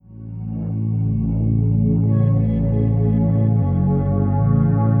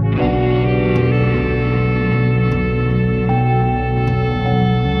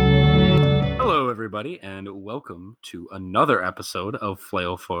welcome to another episode of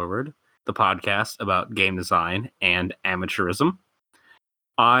Flail Forward, the podcast about game design and amateurism.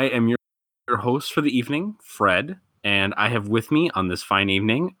 I am your host for the evening, Fred, and I have with me on this fine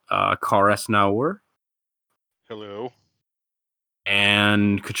evening, Karas Naur. Hello.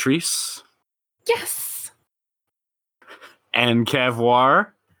 And Catrice. Yes! And Cavoir.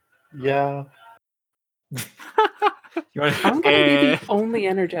 Yeah. I'm gonna be the only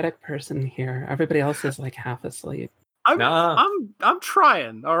energetic person here. Everybody else is like half asleep. I'm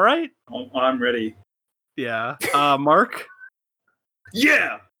trying, all right? I'm ready. Yeah. Mark?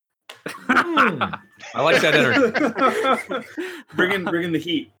 Yeah! I like that energy. Bring in the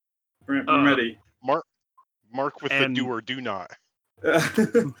heat. I'm ready. Mark with the do or do not.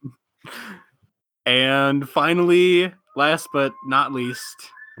 And finally, last but not least,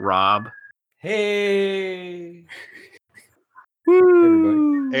 Rob. Hey,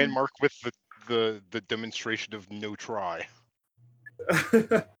 Woo! And Mark with the demonstration of no try.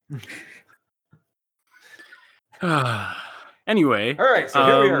 Anyway. all right, so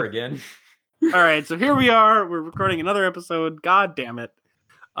here we are again. All right, so here we are. We're recording another episode. God damn it.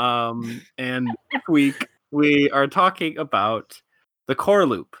 And this week we are talking about the core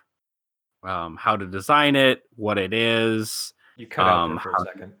loop. How to design it, what it is. You cut out there for a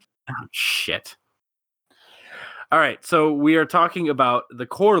second. Oh, shit. All right, so we are talking about the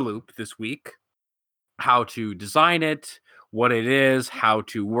core loop this week, how to design it, what it is, how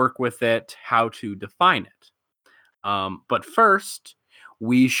to work with it, how to define it. But first,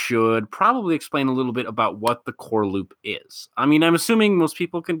 we should probably explain a little bit about what the core loop is. I mean, I'm assuming most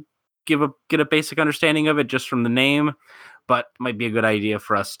people can get a basic understanding of it just from the name, but it might be a good idea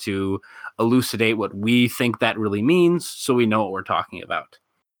for us to elucidate what we think that really means so we know what we're talking about.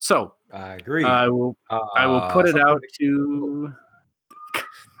 So, I agree. I will put it out to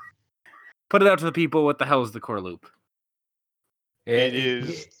the people. What the hell is the core loop? It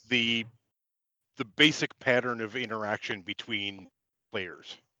is the basic pattern of interaction between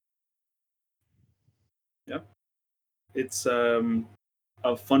players. Yep. It's a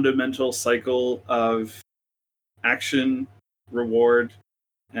fundamental cycle of action, reward,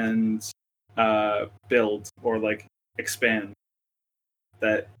 and build or like expand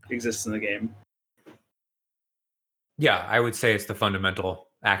that exists in the game. Yeah, I would say it's the fundamental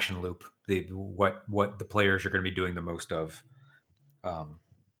action loop. What the players are going to be doing the most of.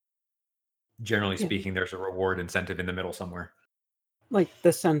 Generally speaking, there's a reward incentive in the middle somewhere. Like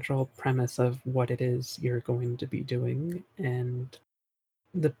the central premise of what it is you're going to be doing, and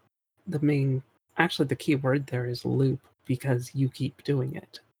the main, actually the key word there is loop, because you keep doing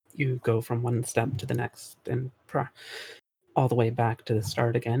it. You go from one step to the next and all the way back to the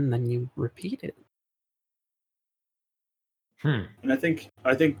start again, and then you repeat it. And I think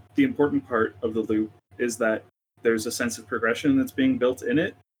the important part of the loop is that there's a sense of progression that's being built in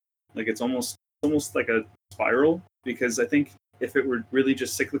it. Like it's almost like a spiral, because I think if it were really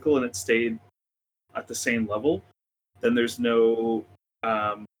just cyclical and it stayed at the same level, then there's no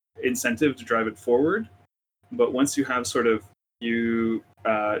incentive to drive it forward. But once you have sort of, you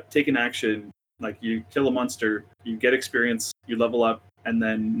take an action, like you kill a monster, you get experience, you level up, and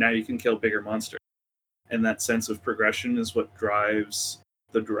then now you can kill bigger monsters. And that sense of progression is what drives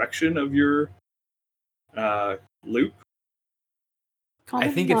the direction of your loop. I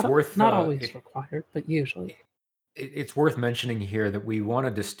think it's worth not always required, but usually. It's worth mentioning here that we want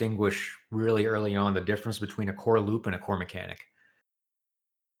to distinguish really early on the difference between a core loop and a core mechanic,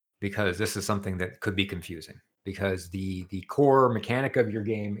 because this is something that could be confusing. Because the core mechanic of your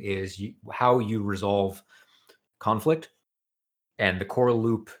game is how you resolve conflict, and the core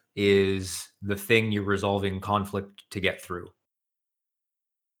loop is the thing you're resolving conflict to get through.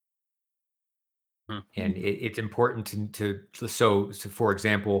 And it's important to so for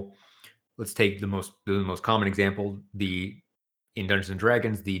example, let's take the most common example. In Dungeons and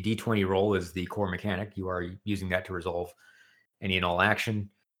Dragons, the D20 roll is the core mechanic. You are using that to resolve any and all action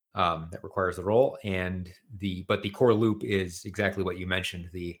that requires the roll. But the core loop is exactly what you mentioned.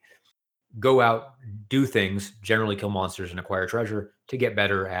 The go out, do things, generally kill monsters and acquire treasure to get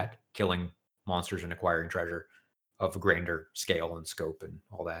better at killing monsters and acquiring treasure of a grander scale and scope and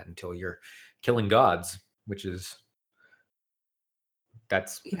all that, until you're killing gods, which is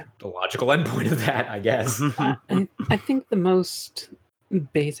that's the logical endpoint of that, I guess. I think the most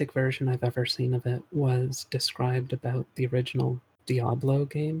basic version I've ever seen of it was described about the original Diablo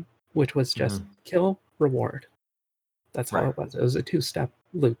game, which was just kill, reward. That's how it was. It was a 2-step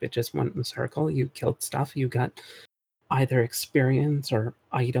loop. It just went in a circle. You killed stuff, you got either experience or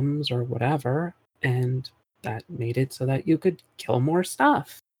items or whatever, and that made it so that you could kill more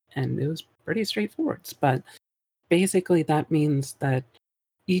stuff. And it was pretty straightforward. But basically that means that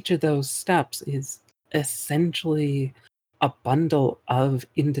each of those steps is essentially a bundle of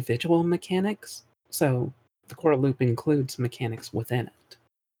individual mechanics. So the core loop includes mechanics within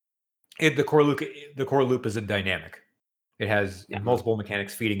it. The core loop is a dynamic. It has multiple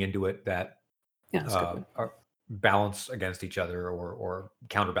mechanics feeding into it that are balance against each other or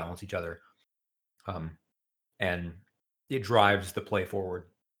counterbalance each other, and it drives the play forward.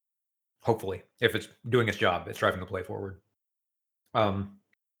 Hopefully, if it's doing its job, it's driving the play forward.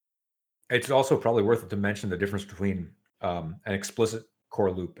 It's also probably worth it to mention the difference between an explicit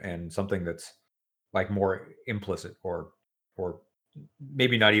core loop and something that's like more implicit or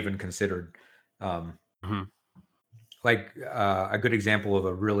maybe not even considered. Like a good example of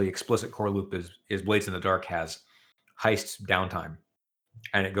a really explicit core loop is Blades in the Dark has heist downtime,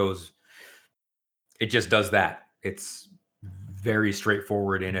 and it just does that. It's very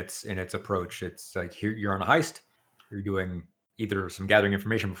straightforward in its approach. It's like, here you're on a heist, you're doing either some gathering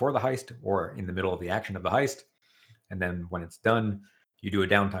information before the heist or in the middle of the action of the heist, and then when it's done, you do a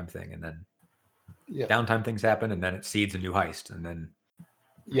downtime thing, and then downtime things happen, and then it seeds a new heist, and then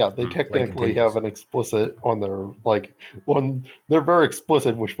they technically have an explicit on their they're very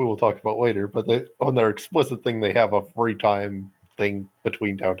explicit, which we will talk about later, but on their explicit thing they have a free time thing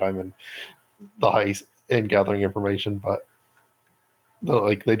between downtime and the heist and gathering information, but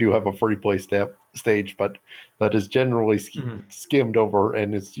they do have a free play stage, but that is generally skimmed over,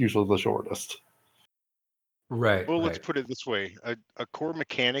 and it's usually the shortest. Right. Well, let's put it this way: a core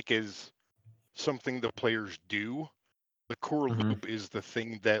mechanic is something the players do. The core loop is the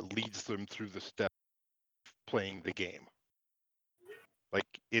thing that leads them through the steps of playing the game. Like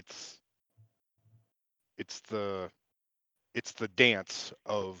it's the dance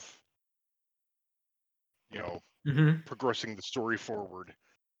of progressing the story forward,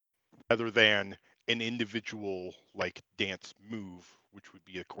 rather than an individual dance move, which would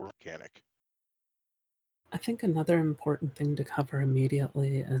be a core mechanic. I think another important thing to cover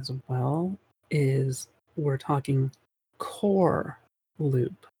immediately as well is we're talking core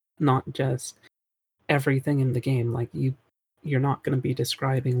loop, not just everything in the game. Like you're not going to be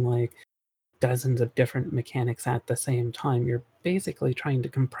describing dozens of different mechanics at the same time. You're basically trying to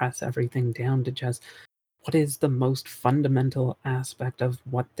compress everything down to just what is the most fundamental aspect of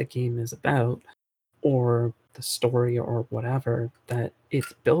what the game is about, or the story, or whatever that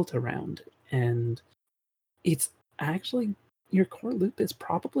it's built around. And it's actually, your core loop is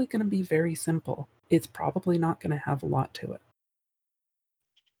probably going to be very simple. It's probably not going to have a lot to it.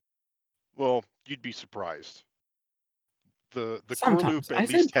 Well, you'd be surprised. The Sometimes. core loop I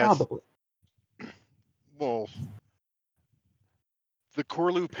said probably. Well, the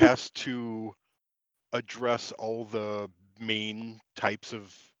core loop has to address all the main types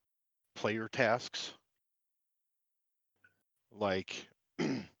of player tasks, like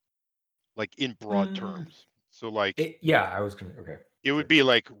in broad terms. So I was gonna it would be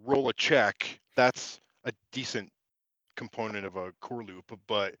roll a check. That's a decent component of a core loop,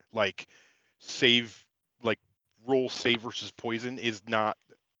 but save, roll save versus poison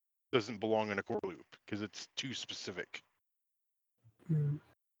doesn't belong in a core loop because it's too specific.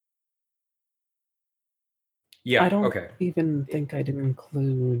 I don't even think I'd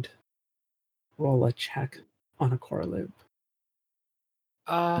include roll a check on a core loop.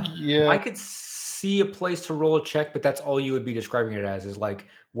 I could see a place to roll a check, but that's all you would be describing it as, is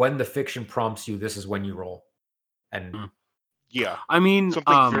when the fiction prompts you, this is when you roll. And I mean,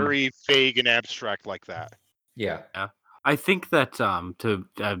 something very vague and abstract like that. Yeah. I think that to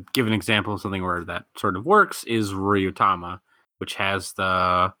give an example of something where that sort of works is Ryutama, which has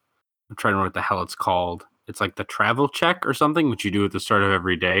I'm trying to remember what the hell it's called. It's like the travel check or something, which you do at the start of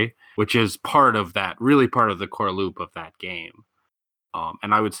every day, which is really part of the core loop of that game.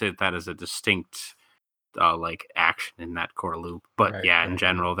 And I would say that is a distinct action in that core loop. But in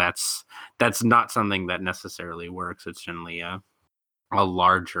general, that's not something that necessarily works. It's generally a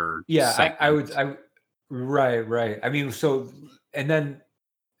larger segment. Right. I mean, so and then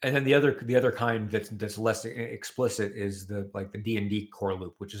the other kind that's less explicit is the D&D core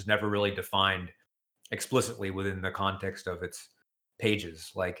loop, which is never really defined explicitly within the context of its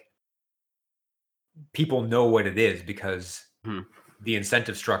pages. People know what it is because the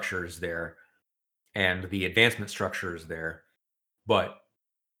incentive structure is there and the advancement structure is there, but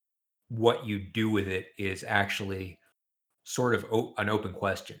what you do with it is actually sort of an open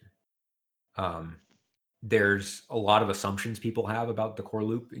question. There's a lot of assumptions people have about the core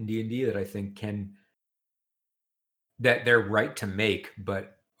loop in D&D that I think that they're right to make,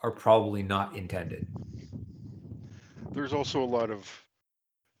 but are probably not intended. There's also a lot of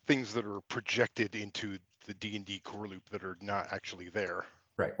things that are projected into the D&D core loop that are not actually there.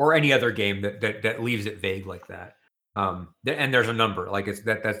 Right. Or any other game that leaves it vague like that. And there's a number, like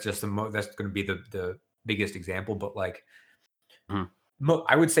that's just that's going to be the biggest example, but like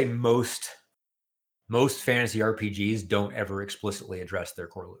I would say most fantasy RPGs don't ever explicitly address their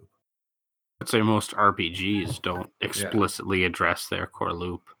core loop. I'd say most RPGs don't explicitly address their core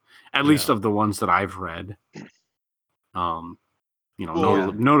loop, at least of the ones that I've read.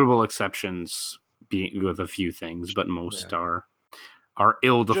 Notable exceptions being with a few things, but most are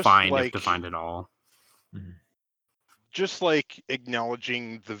ill-defined, if defined at all. Just like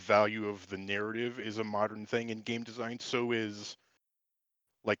acknowledging the value of the narrative is a modern thing in game design, so is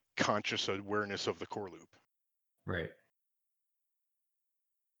like conscious awareness of the core loop. Right.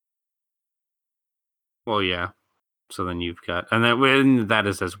 Well, yeah. So then you've got, and that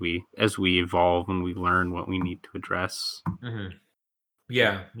is as we evolve and we learn what we need to address. Mm-hmm.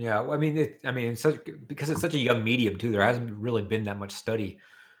 Yeah. Well, I mean, it's because it's such a young medium too. There hasn't really been that much study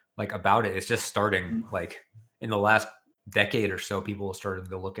like about it. It's just starting like in the last decade or so. People started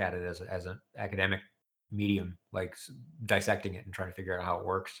to look at it as an academic medium, like dissecting it and trying to figure out how it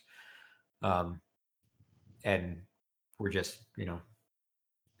works. And we're just,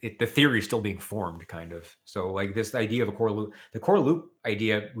 the theory is still being formed, kind of. So like this idea of a core loop, the core loop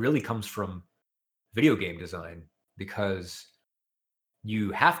idea really comes from video game design, because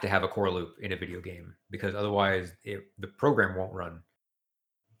you have to have a core loop in a video game, because otherwise the program won't run.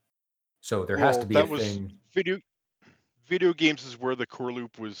 So there has to be thing. Video games is where the core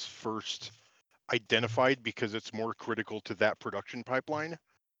loop was first identified, because it's more critical to that production pipeline.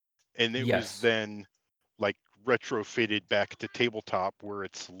 And it was then like retrofitted back to tabletop where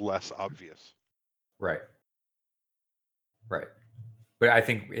it's less obvious. Right. But I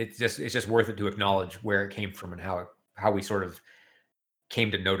think it's just worth it to acknowledge where it came from and how we sort of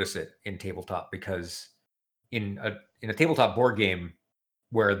came to notice it in tabletop, because in a tabletop board game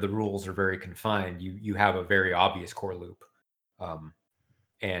where the rules are very confined, you have a very obvious core loop.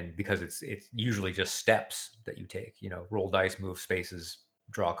 And because it's usually just steps that you take, roll dice, move spaces,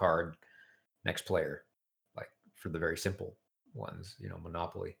 draw a card, next player, like for the very simple ones,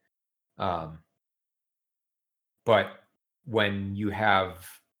 Monopoly. But when you have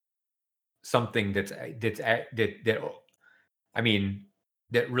something that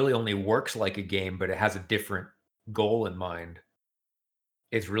really only works like a game, but it has a different goal in mind,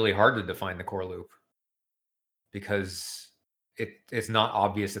 it's really hard to define the core loop, because it's not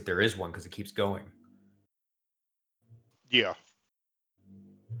obvious that there is one, because it keeps going. Yeah.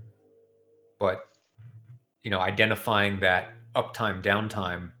 But identifying that uptime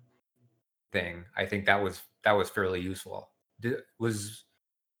downtime thing, I think that was fairly useful.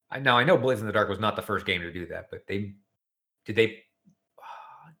 Now I know Blades in the Dark was not the first game to do that, but did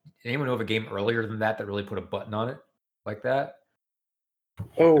anyone know of a game earlier than that really put a button on it like that?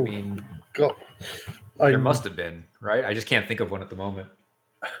 Oh, I mean, God. There must have been, right? I just can't think of one at the moment.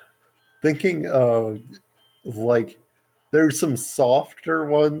 Thinking like there's some softer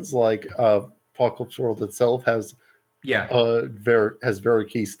ones, like Apocalypse World itself has very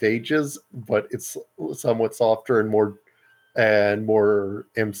key stages, but it's somewhat softer and more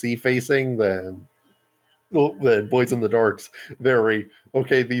MC facing than Blades in the Dark's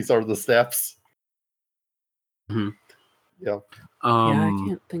these are the steps. Mm-hmm. Yeah. I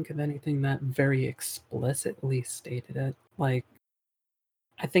can't think of anything that very explicitly stated it. Like,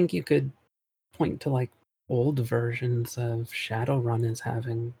 I think you could point to like old versions of Shadowrun as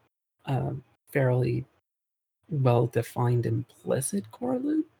having a fairly well-defined implicit core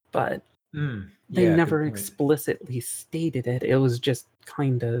loop, but they never explicitly stated it. It was just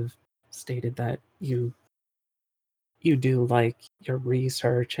kind of stated that you do like your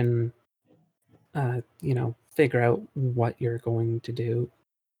research and figure out what you're going to do,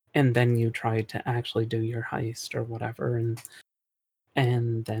 and then you try to actually do your heist or whatever,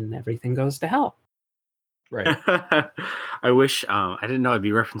 and then everything goes to hell. Right. I wish I didn't know I'd be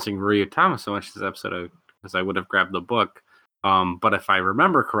referencing Ryutama so much this episode, because I would have grabbed the book. But if I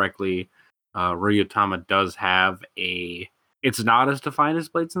remember correctly, Ryutama does have it's not as defined as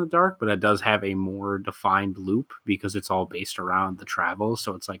Blades in the Dark, but it does have a more defined loop, because it's all based around the travel.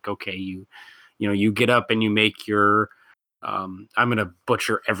 So it's like, okay, you get up and you make your I'm gonna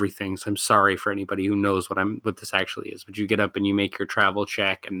butcher everything, so I'm sorry for anybody who knows what this actually is, but you get up and you make your travel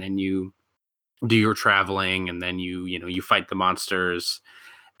check, and then you do your traveling, and then you fight the monsters,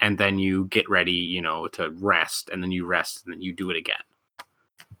 and then you get ready to rest, and then you rest, and then you do it again.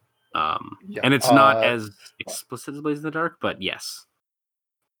 And it's not as explicit as Blades in the Dark, but yes.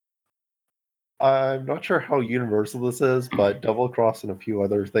 I'm not sure how universal this is, but Double Cross and a few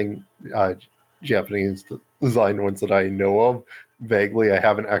other things, Japanese design ones that I know of, vaguely, I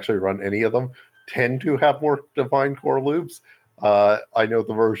haven't actually run any of them, tend to have more defined core loops. I know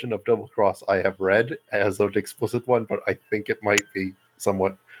the version of Double Cross I have read has an explicit one, but I think it might be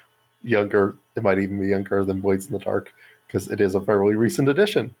somewhat younger. It might even be younger than Blades in the Dark, because it is a fairly recent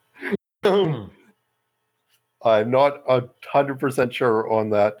edition. I'm not 100% sure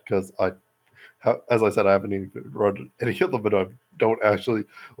on that, because as I said, I haven't even read any of them, but I don't actually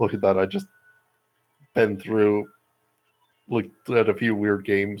look at that. I just been through, looked at a few weird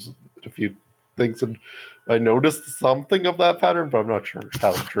games, a few things, and I noticed something of that pattern, but I'm not sure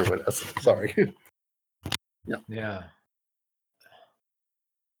how true it is. Sorry. Yeah.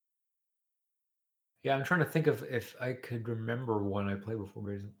 Yeah, I'm trying to think of if I could remember one I played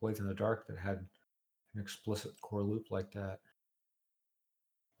before Blades in the Dark that had an explicit core loop like that.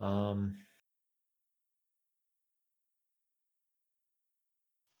 I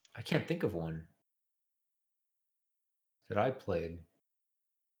can't think of one that I played.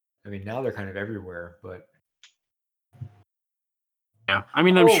 I mean, now they're kind of everywhere, but yeah, I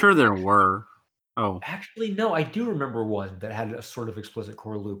mean, I'm sure there were. Oh, actually, no, I do remember one that had a sort of explicit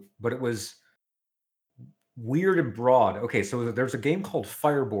core loop, but it was weird and broad. Okay, so there's a game called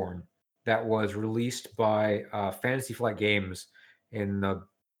Fireborn that was released by Fantasy Flight Games in the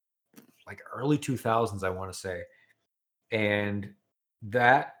early 2000s, I want to say, and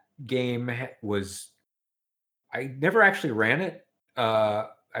that game was, I never actually ran it.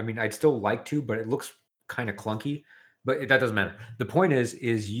 I mean, I'd still like to, but it looks kind of clunky. But that doesn't matter. The point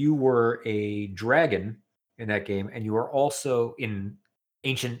is you were a dragon in that game, and you were also in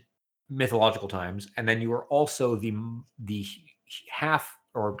ancient mythological times, and then you were also the half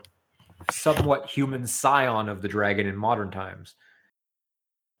or somewhat human scion of the dragon in modern times.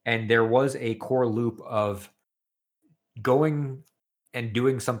 And there was a core loop of going and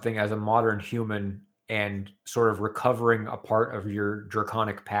doing something as a modern human and sort of recovering a part of your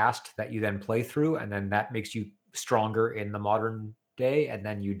draconic past that you then play through, and then that makes you stronger in the modern day, and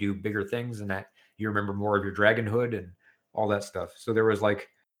then you do bigger things, and that you remember more of your dragonhood and all that stuff. So there was like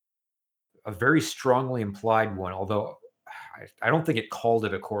a very strongly implied one, although I don't think it called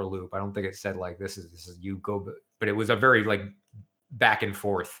it a core loop. I don't think it said like this is you go, but it was a very like back and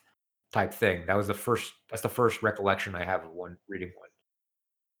forth type thing. That's the first recollection I have of one reading one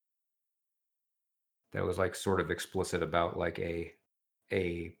that was like sort of explicit about like a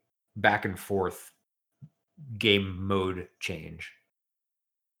back and forth game mode change.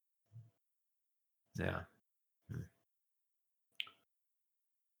 Yeah.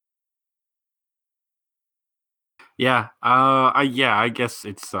 Yeah. I guess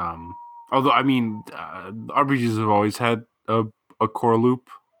it's although I mean RPGs have always had a core loop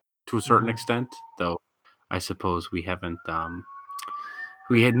to a certain extent, though I suppose we haven't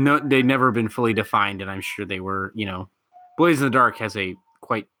they'd never been fully defined, and I'm sure they were, Blades in the Dark has a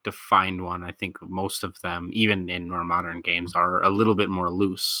quite defined one. I think most of them, even in more modern games, are a little bit more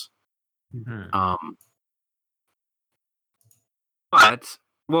loose. But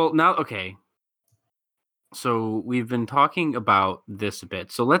well, now okay. So we've been talking about this a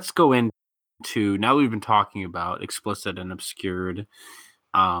bit. So let's go into, now that we've been talking about explicit and obscured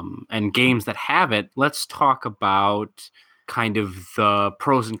and games that have it, let's talk about kind of the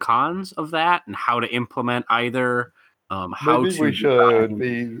pros and cons of that and how to implement either. Maybe we should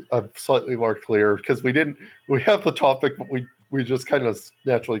be slightly more clear, because we have the topic, but we just kind of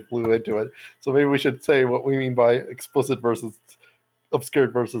naturally flew into it. So maybe we should say what we mean by explicit versus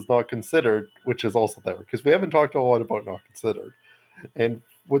obscured versus not considered, which is also there, because we haven't talked a lot about not considered. And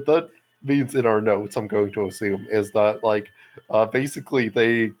what that means in our notes, I'm going to assume, is that basically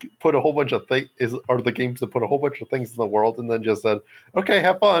they put a whole bunch of things, are the games that put a whole bunch of things in the world and then just said, okay,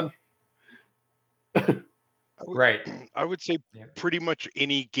 have fun. Right. I would say pretty much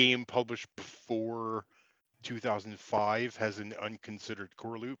any game published before 2005 has an unconsidered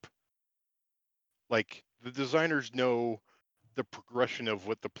core loop. Like, the designers know the progression of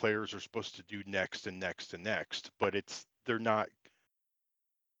what the players are supposed to do next and next and next, but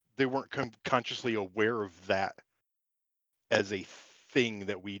they weren't consciously aware of that as a thing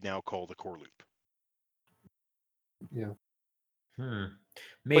that we now call the core loop. Yeah.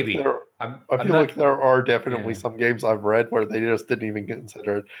 Maybe. I feel like there are definitely some games I've read where they just didn't even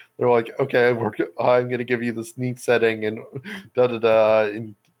consider it. They're like, okay, I'm going to give you this neat setting and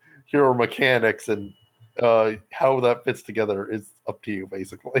and here are mechanics, and how that fits together is up to you,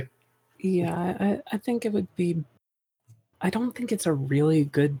 basically. Yeah, I think it would be... I don't think it's a really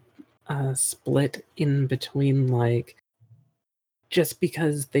good split in between, just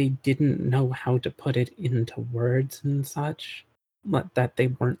because they didn't know how to put it into words and such. that they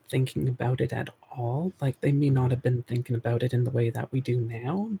weren't thinking about it at all. Like, they may not have been thinking about it in the way that we do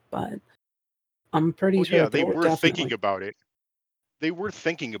now, but I'm pretty sure yeah, they were definitely thinking about it. They were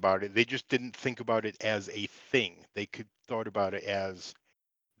thinking about it. They just didn't think about it as a thing. They thought about it as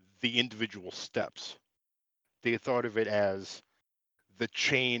the individual steps. They thought of it as the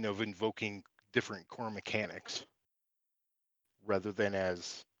chain of invoking different core mechanics, rather than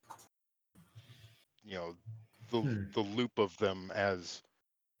as, you know, the loop of them as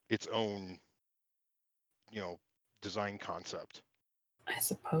its own, you know, design concept. I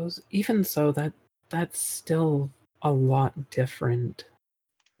suppose even so, that's still a lot different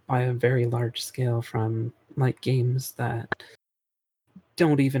by a very large scale from like games that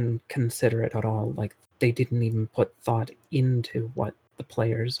don't even consider it at all. Like, they didn't even put thought into what the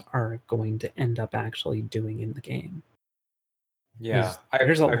players are going to end up actually doing in the game. Yeah,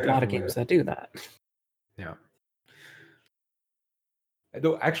 There's a I've lot of definitely- games that do that. Yeah.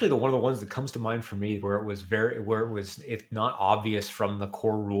 Though actually, one of the ones that comes to mind for me, where it's not obvious from the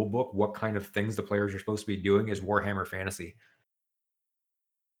core rule book what kind of things the players are supposed to be doing, is Warhammer Fantasy.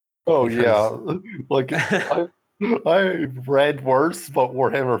 Oh Because- yeah, like I read worse, but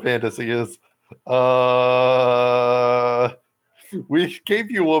Warhammer Fantasy is. We gave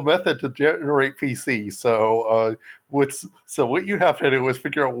you a method to generate PC, so what you have to do is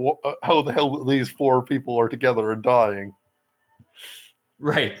figure out how the hell these 4 people are together and dying.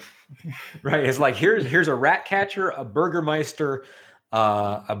 Right. It's like here's a rat catcher, a burgermeister,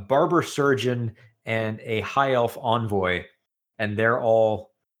 a barber surgeon, and a high elf envoy, and they're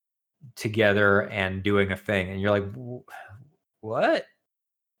all together and doing a thing, and you're like, what?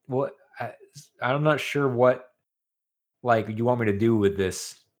 I'm not sure what like you want me to do with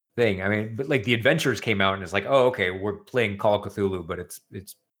this thing. I mean, but like the Adventures came out and it's like, oh, okay, we're playing Call of Cthulhu, but it's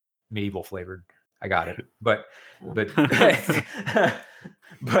medieval flavored. I got it. But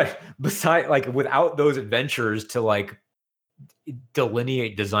but beside, like, without those adventures to like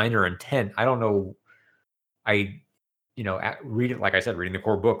delineate designer intent, I don't know. Read it, like I said, reading the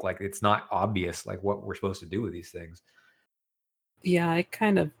core book, like it's not obvious like what we're supposed to do with these things. Yeah, I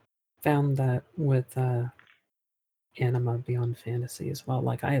kind of found that with Anima Beyond Fantasy as well.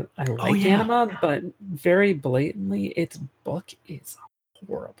 Like, I like Anima, but very blatantly, its book is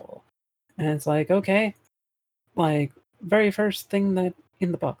horrible. And it's like, okay, like, very first thing that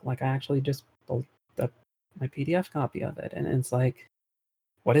in the book, like, I actually just pulled up my PDF copy of it, and it's like,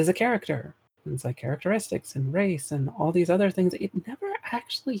 what is a character? And it's like characteristics and race and all these other things. It never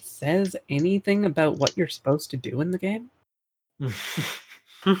actually says anything about what you're supposed to do in the game.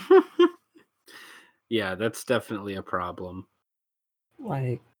 Yeah, that's definitely a problem.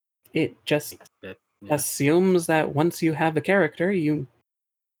 Like, it just assumes that once you have a character, you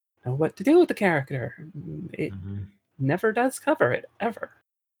know what to do with the character. It never does cover it, ever.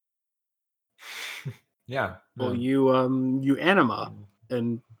 Yeah. Well, you Anima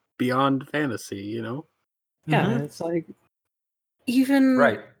and Beyond Fantasy, you know? Yeah, it's like, even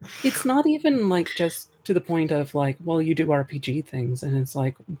right. It's not even like just to the point of like, well, you do RPG things, and it's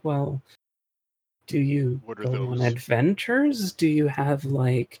like, well, do you go on adventures? Do you have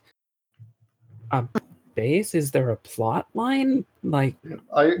like a base? Is there a plot line? Like,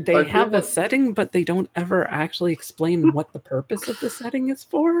 they have a setting, but they don't ever actually explain what the purpose of the setting is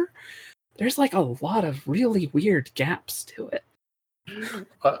for. There's like a lot of really weird gaps to it.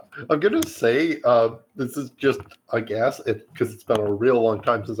 I'm gonna say this is just a guess, because it's been a real long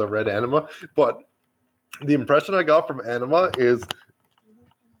time since I read Anima, but the impression I got from Anima is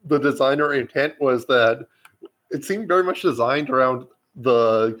the designer intent was that it seemed very much designed around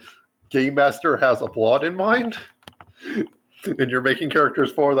the game master has a plot in mind, and you're making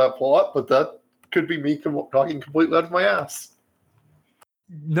characters for that plot, but that could be me talking completely out of my ass.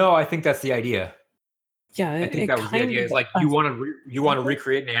 No, I think that's the idea. Yeah, I think that was the idea. It's like you want to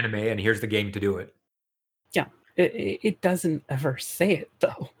recreate an anime, and here's the game to do it. Yeah, it doesn't ever say it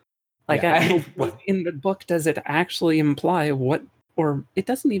though. Like, in the book, does it actually imply what? Or it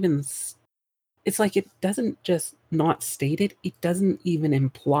doesn't even. It's like it doesn't just not state it. It doesn't even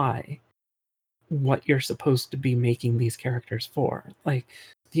imply what you're supposed to be making these characters for. Like,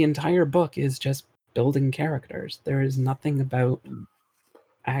 the entire book is just building characters. There is nothing about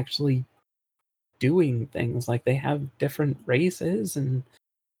actually doing things. Like, they have different races and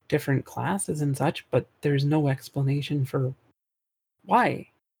different classes and such, but there's no explanation for why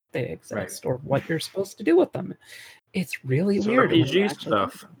they exist or what you're supposed to do with them. It's really weird. RPG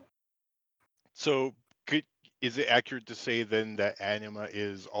stuff. So, is it accurate to say then that Anima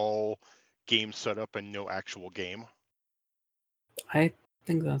is all game setup and no actual game? I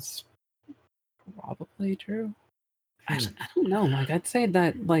think that's probably true. I don't know. Like, I'd say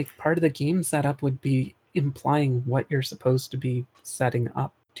that like part of the game setup would be implying what you're supposed to be setting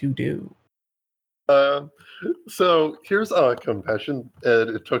up to do. So here's a confession, and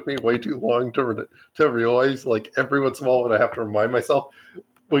it took me way too long to realize. Like every once in a while, when I have to remind myself,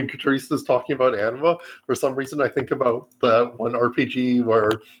 when Catrice is talking about Anima, for some reason I think about that one RPG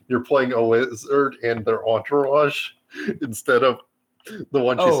where you're playing a wizard and their entourage instead of the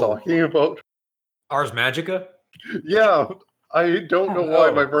one she's talking about. Ars Magica? Yeah, I don't know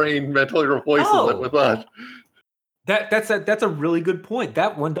why my brain mentally replaces it with that. That's a really good point.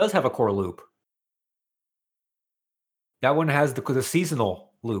 That one does have a core loop. That one has the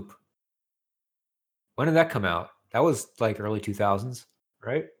seasonal loop. When did that come out? That was like early 2000s,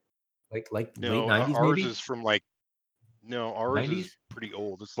 right? Like late 90s. Ours maybe? is from like ours 90s? is pretty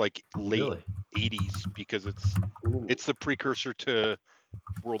old. It's like late Really? 80s because it's the precursor to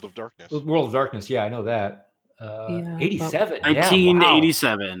World of Darkness. World of Darkness, yeah, I know that. 87.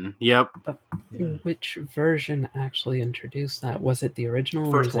 1987. Yep. But which version actually introduced that? Was it the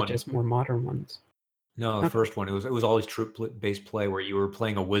original, or was it just more modern ones? No, the first one. It was always troop-based play where you were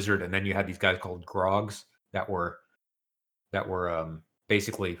playing a wizard, and then you had these guys called Grogs that were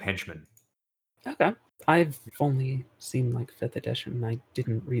basically henchmen. Okay. I've only seen like 5th edition. I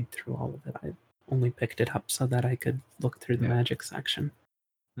didn't read through all of it. I only picked it up so that I could look through the magic section.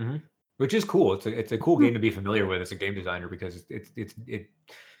 Mm-hmm. Which is cool. It's a cool game to be familiar with as a game designer because it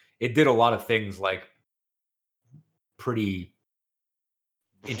did a lot of things like pretty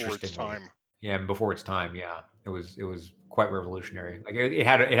interesting. Time. Yeah, before its time. Yeah, it was quite revolutionary. Like it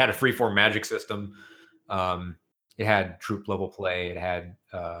had a freeform magic system. It had troop level play.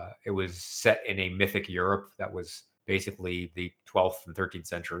 It was set in a mythic Europe that was basically the 12th and 13th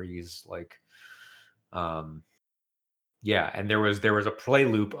centuries. Like, yeah, and there was a play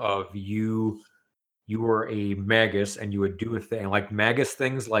loop of you were a magus and you would do a thing. Like magus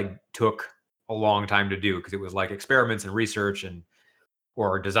things like took a long time to do because it was like experiments and research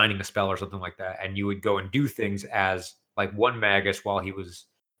or designing a spell or something like that. And you would go and do things as like one magus while he was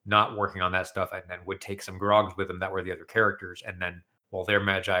not working on that stuff, and then would take some grogs with him that were the other characters. And then while their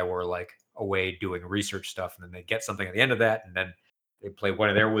magi were like away doing research stuff, and then they get something at the end of that, and then they play one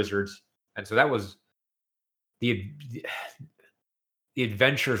of their wizards. And so that was the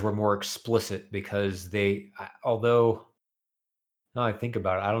adventures were more explicit because although now I think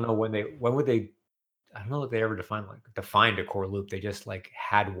about it, I don't know I don't know if they ever defined a core loop. They just like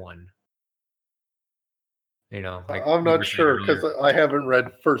had one. You know, like I'm not sure because I haven't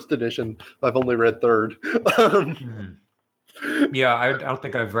read 1st edition. I've only read 3rd. Yeah, I don't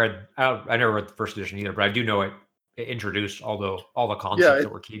think I've read. I never read the 1st edition either, but I do know it introduced all the concepts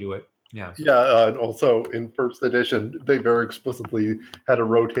that were key to it. Yeah. Yeah, and also in 1st edition, they very explicitly had a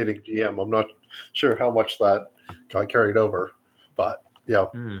rotating GM. I'm not sure how much that got carried over, but yeah.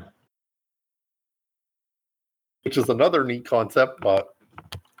 Which is another neat concept, but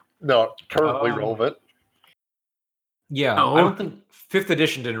not currently relevant. Yeah, I don't think 5th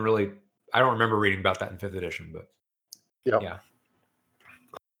edition didn't really. I don't remember reading about that in 5th edition, but yeah.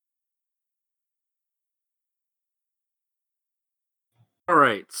 All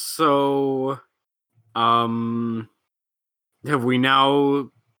right, so have we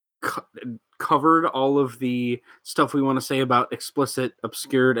now covered all of the stuff we want to say about explicit,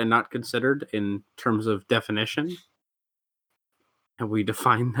 obscured, and not considered in terms of definition? Have we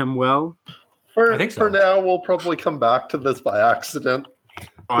defined them well? I think so. For now, we'll probably come back to this by accident.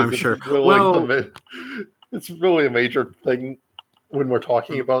 I'm sure. It's really a major thing when we're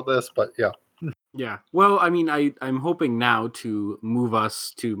talking about this, but yeah. Yeah. Well, I mean, I'm hoping now to move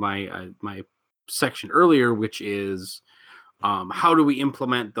us to my my section earlier, which is how do we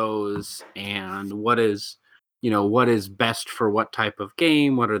implement those, and what is best for what type of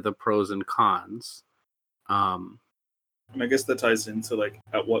game? What are the pros and cons? I guess that ties into like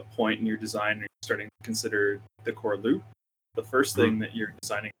at what point in your design are you starting to consider the core loop the first thing that you're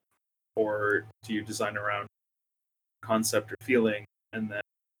designing, or do you design around concept or feeling, and then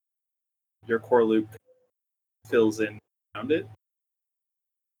your core loop fills in around it?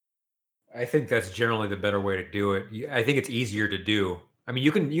 I think that's generally the better way to do it. I think it's easier to do. I mean,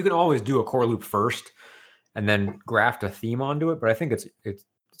 you can always do a core loop first and then graft a theme onto it, but I think it's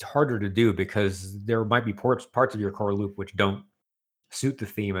harder to do because there might be parts of your core loop which don't suit the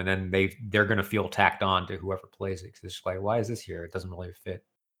theme, and then they're going to feel tacked on to whoever plays it. It's just like, why is this here? It doesn't really fit.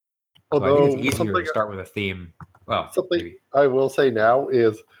 Although so I think it's easier to start with a theme. Well, something maybe. I will say now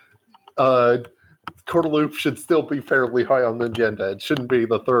is core loop should still be fairly high on the agenda. It shouldn't be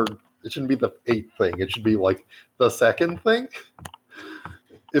the third. It shouldn't be the 8th thing. It should be like the 2nd thing.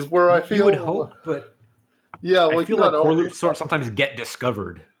 Is where I feel. You would hope, but Yeah, I feel like core loops sometimes get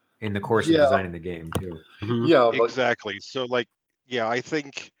discovered in the course of designing the game too. Mhm. Yeah, but Exactly. So like, yeah, I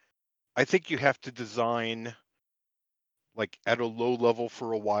think you have to design like at a low level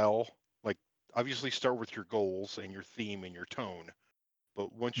for a while. Like obviously start with your goals and your theme and your tone.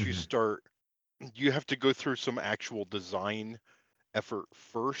 But once you Mhm. start, you have to go through some actual design effort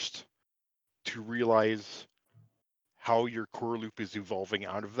first to realize how your core loop is evolving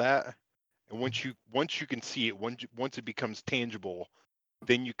out of that. And once you can see it, once it becomes tangible,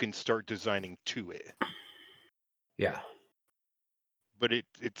 then you can start designing to it. Yeah. But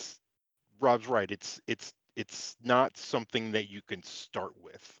it's Rob's right. It's not something that you can start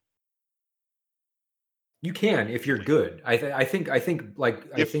with. You can if you're good. I think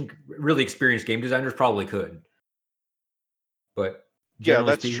really experienced game designers probably could. But yeah,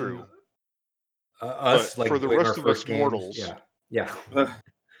 that's speaking, true. Us but like for the doing rest our of first us games, mortals, yeah.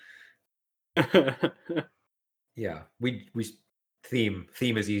 Yeah, we theme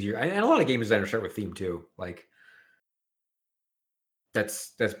is easier, and a lot of game designers start with theme too. Like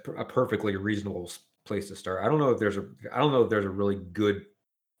that's a perfectly reasonable place to start. I don't know if there's a really good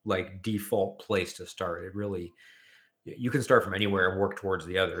like default place to start. It really, you can start from anywhere and work towards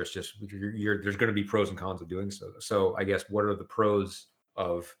the other. It's just there's going to be pros and cons of doing so. So I guess what are the pros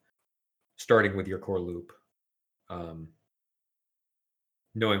of starting with your core loop?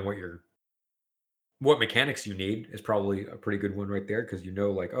 Knowing what mechanics you need is probably a pretty good one right there, because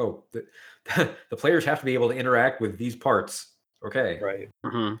like, oh, the players have to be able to interact with these parts. Okay. right.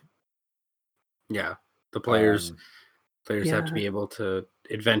 Mhm. Yeah, the players have to be able to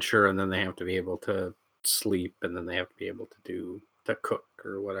adventure, and then they have to be able to sleep, and then they have to be able to cook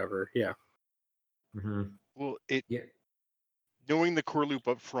or whatever. Yeah. Mm-hmm. Well, knowing the core loop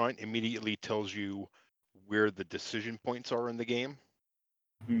up front immediately tells you where the decision points are in the game.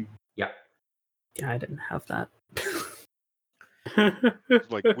 Yeah. Yeah, I didn't have that.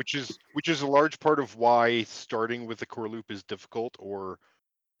 Like which is a large part of why starting with the core loop is difficult, or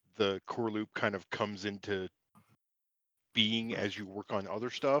the core loop kind of comes into being as you work on other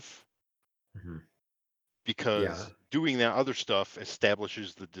stuff. Mm-hmm. Because doing that other stuff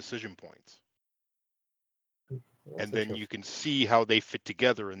establishes the decision points. And then you can see how they fit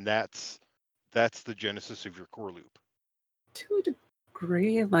together, and that's the genesis of your core loop. To a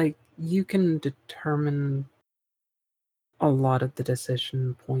degree, like you can determine a lot of the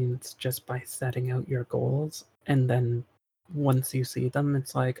decision points just by setting out your goals, and then once you see them,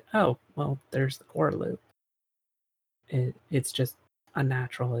 it's like, oh, well, there's the core loop. It's just a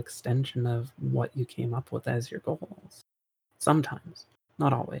natural extension of what you came up with as your goals. Sometimes,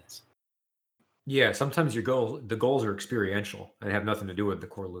 not always. Yeah, sometimes the goals are experiential and have nothing to do with the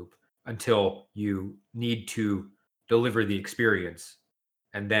core loop until you need to deliver the experience,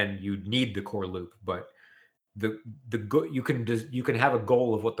 and then you need the core loop. But you can have a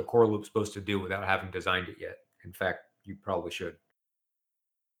goal of what the core loop's supposed to do without having designed it yet. In fact, you probably should.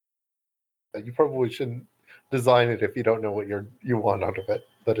 You probably shouldn't design it if you don't know what you want out of it.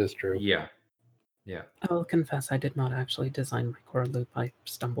 That is true. Yeah. Yeah. I'll confess I did not actually design my core loop. I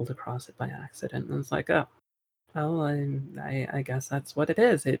stumbled across it by accident and was like, oh, well, I guess that's what it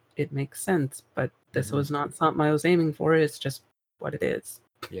is. It makes sense, but this was not something I was aiming for. It's just what it is.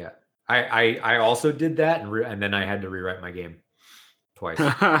 Yeah. I also did that, and then I had to rewrite my game twice.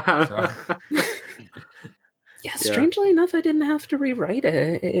 Yeah, strangely enough, I didn't have to rewrite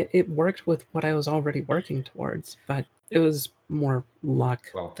it. It worked with what I was already working towards, but it was more luck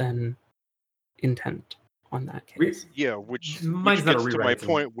than intent on that case. Which mine's not a gets to my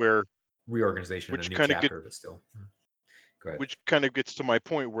point where reorganization, which a new kind chapter of of it still. Go ahead. Which kind of gets to my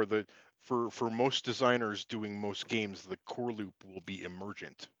point where for most designers doing most games, the core loop will be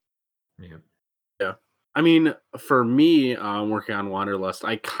emergent. Yeah. I mean, for me, working on Wanderlust,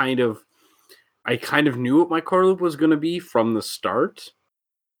 I kind of knew what my core loop was going to be from the start.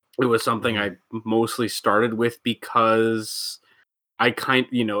 It was something I mostly started with because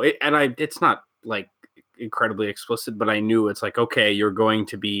it's not like incredibly explicit, but I knew it's like, okay, you're going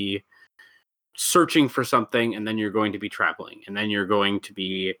to be searching for something, and then you're going to be traveling, and then you're going to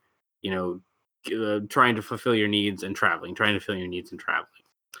be, trying to fulfill your needs and traveling,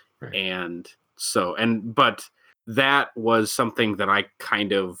 Right. But that was something that I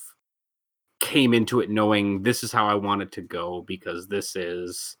kind of came into it knowing this is how I wanted to go, because this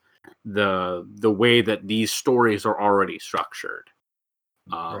is the way that these stories are already structured.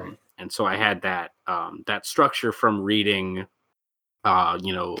 Right. And so I had that structure from reading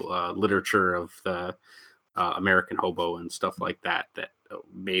literature of the American hobo and stuff like that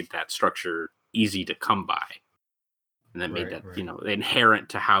made that structure easy to come by, and that made that inherent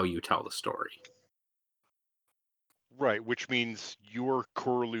to how you tell the story. Right, which means your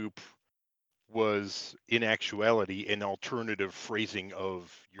core loop was in actuality an alternative phrasing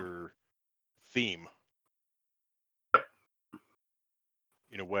of your theme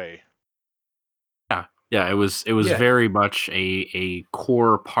in a way. Yeah, it was Yeah. very much a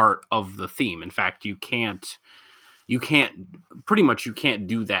core part of the theme. In fact, you can't pretty much you can't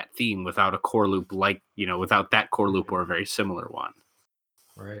do that theme without a core loop, like, without that core loop or a very similar one.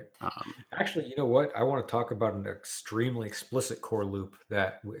 Right. Actually, you know what? I want to talk about an extremely explicit core loop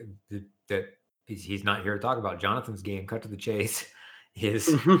that he's not here to talk about. Jonathan's game, Cut to the Chase,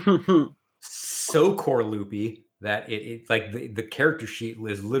 is so core loopy that it like the character sheet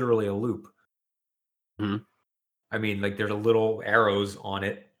is literally a loop. Mhm. I mean, like there's a little arrows on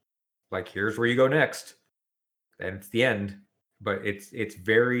it, like here's where you go next, and it's the end. But it's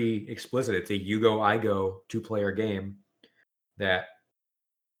very explicit. It's a you go, I go 2-player game that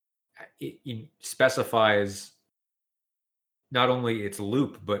it specifies not only its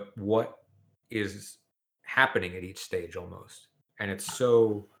loop, but what is happening at each stage almost. And it's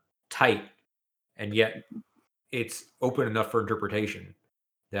so tight, and yet it's open enough for interpretation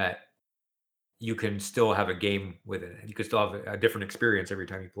that you can still have a game with it. You can still have a different experience every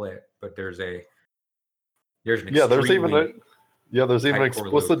time you play it. But there's an there's even an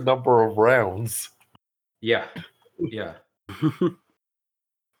explicit loop. number of rounds. Yeah.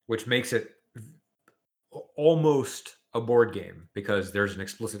 Which makes it almost a board game because there's an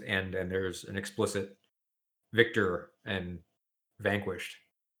explicit end and there's an explicit victor and vanquished.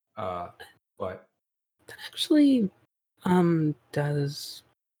 But that actually does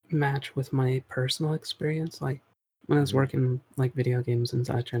match with my personal experience. Like when I was working like video games and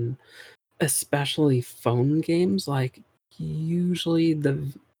such, and especially phone games, like usually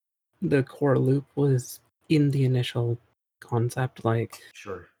the core loop was in the initial concept. Like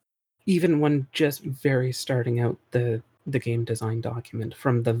sure. Even when just very starting out the game design document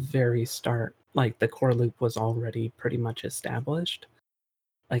from the very start, like the core loop was already pretty much established.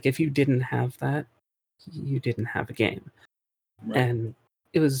 Like if you didn't have that, you didn't have a game. Right.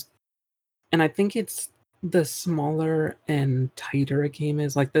 And I think it's the smaller and tighter a game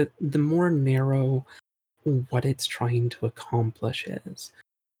is, like the more narrow what it's trying to accomplish is,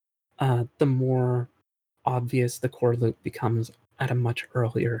 the more obvious the core loop becomes at a much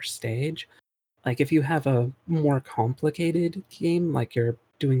earlier stage. Like if you have a more complicated game, like you're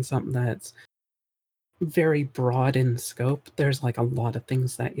doing something that's very broad in scope, there's like a lot of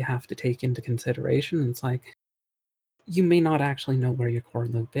things that you have to take into consideration. It's like you may not actually know where your core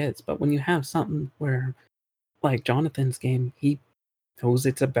loop is, but when you have something where, like Jonathan's game, he knows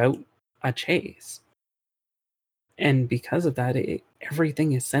it's about a chase, and because of that,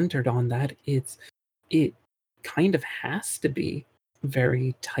 everything is centered on that. It kind of has to be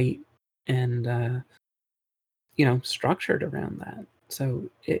very tight and structured around that. So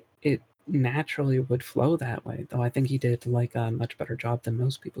it naturally would flow that way. Though I think he did like a much better job than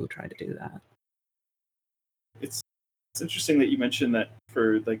most people who try to do that. It's interesting that you mentioned that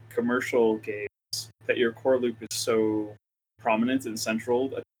for like commercial games that your core loop is so prominent and central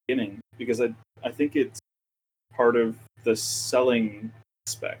at the beginning, because I think it's part of the selling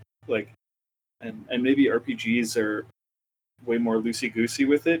aspect. Like, and maybe RPGs are way more loosey-goosey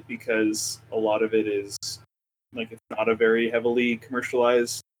with it because a lot of it is like it's not a very heavily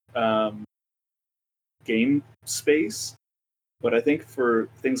commercialized game space. But I think for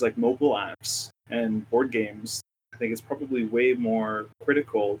things like mobile apps and board games, I think it's probably way more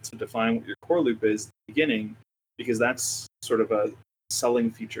critical to define what your core loop is at the beginning, because that's sort of a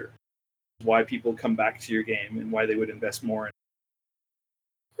selling feature. Why people come back to your game and why they would invest more in.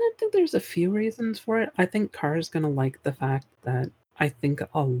 I think there's a few reasons for it. I think Car's going to like the fact that I think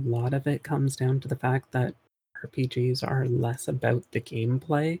a lot of it comes down to the fact that RPGs are less about the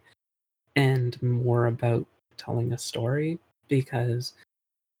gameplay and more about telling a story, because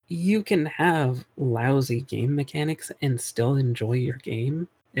you can have lousy game mechanics and still enjoy your game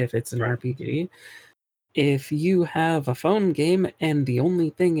if it's an RPG. If you have a phone game and the only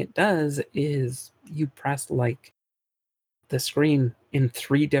thing it does is you press like the screen in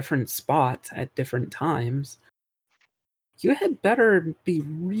 3 different spots at different times, you had better be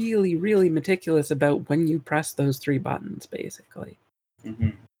really, really meticulous about when you press those 3 buttons, basically. Mm-hmm.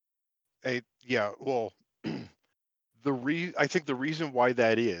 Yeah, well, I think the reason why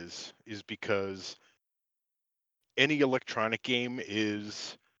that is because any electronic game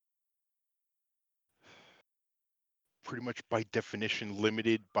is pretty much by definition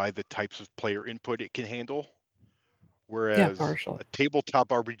limited by the types of player input it can handle, whereas partially. a tabletop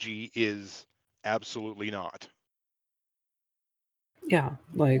RPG is absolutely not. Yeah,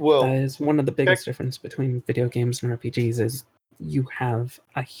 like Well, that is one of the biggest difference between video games and RPGs is you have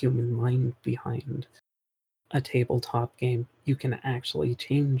a human mind behind a tabletop game. You can actually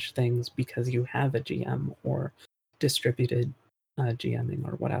change things because you have a GM or distributed GMing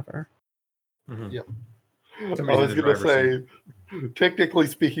or whatever. Mhm. Yeah. Somebody's I in was the going to driver's say, technically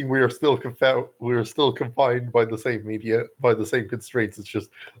speaking, we are still confined by the same media, by the same constraints. It's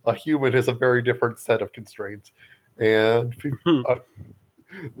just a human has a very different set of constraints, and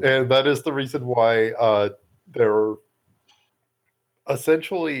and that is the reason why there are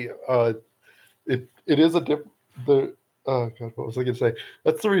essentially it is a the God, what was I going to say?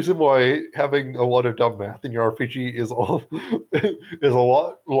 That's the reason why having a lot of dumb math in your RPG is is a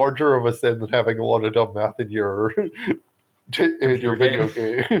lot larger of a sin than having a lot of dumb math in your Computer video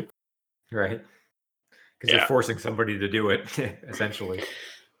game. Right. Because you're forcing somebody to do it, essentially.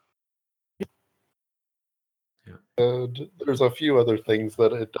 And there's a few other things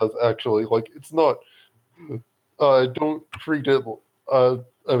that it does actually like. It's not. Don't treat it. I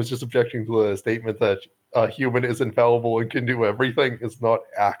was just objecting to the statement that a human is infallible and can do everything. Is not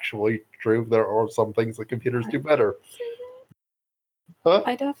actually true. There are some things that computers do better. Huh?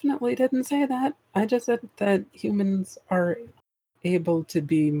 I definitely didn't say that. I just said that humans are able to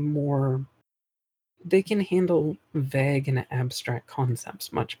be more. They can handle vague and abstract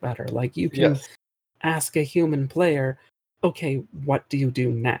concepts much better. Like you can ask a human player, okay, what do you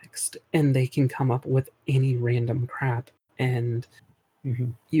do next? And they can come up with any random crap, and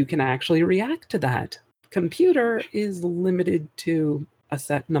you can actually react to that. Computer is limited to a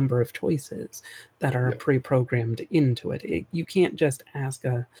set number of choices that are pre-programmed into it. You can't just ask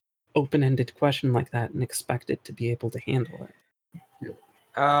a open-ended question like that and expect it to be able to handle it.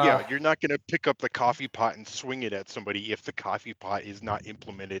 Yeah, you're not going to pick up the coffee pot and swing it at somebody if the coffee pot is not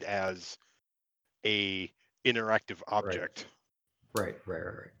implemented as a interactive object. Right.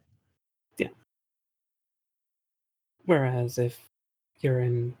 Yeah. Whereas if you're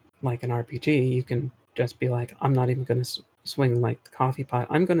in like an RPG, you can just be like, I'm not even going to swing like the coffee pot.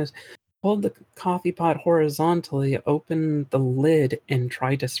 I'm going to hold the coffee pot horizontally, open the lid, and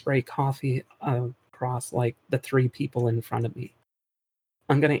try to spray coffee across like the 3 people in front of me.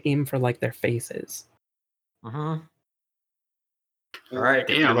 I'm going to aim for like their faces. All Or you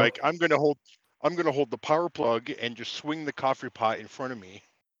could be like, I'm going to hold the power plug and just swing the coffee pot in front of me.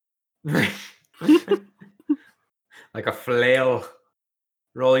 Like a flail.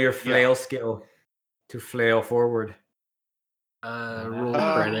 Roll your flail skill to flail forward. Roll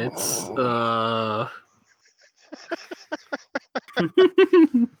credits.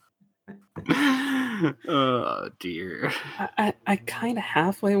 Oh dear. I kind of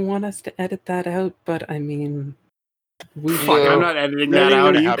halfway want us to edit that out, but I mean, I'm not editing that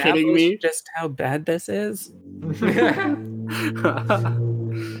out. Are you kidding me? Just how bad this is.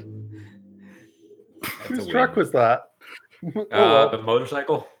 Whose truck was that? The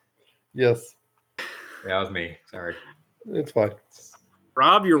motorcycle? Yes. Yeah, that was me. Sorry. It's fine.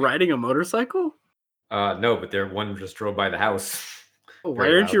 Rob, you're riding a motorcycle? No, but one just drove by the house. Oh, why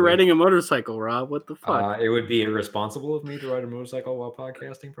aren't you riding a motorcycle, Rob? What the fuck? It would be irresponsible of me to ride a motorcycle while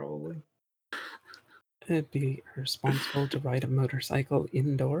podcasting, probably. It'd be irresponsible to ride a motorcycle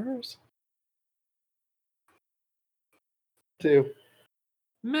indoors? Too.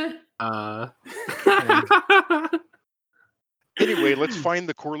 Meh. Anyway, let's find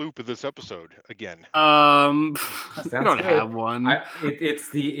the core loop of this episode again. We don't have one.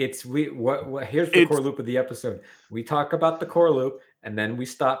 Here's the core loop of the episode. We talk about the core loop, and then we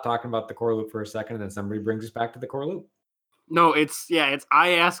stop talking about the core loop for a second, and then somebody brings us back to the core loop. No, it's I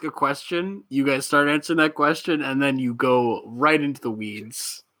ask a question, you guys start answering that question, and then you go right into the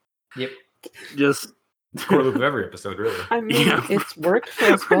weeds. Yep. Just the core loop of every episode, really. I mean, it's worked for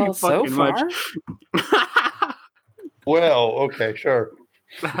us well so far. Well, okay, sure.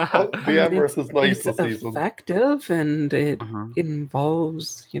 The Amherst is nice this season. It's effective, and it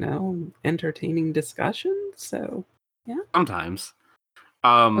involves, entertaining discussions. So, yeah. Sometimes.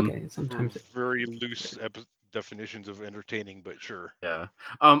 Okay, sometimes. Very loose definitions of entertaining, but sure. Yeah.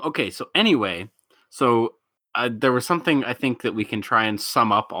 Okay, so anyway, there was something I think that we can try and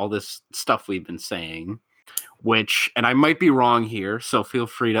sum up all this stuff we've been saying, and I might be wrong here, so feel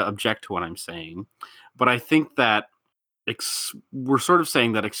free to object to what I'm saying, but I think that we're sort of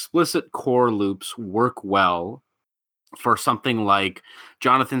saying that explicit core loops work well for something like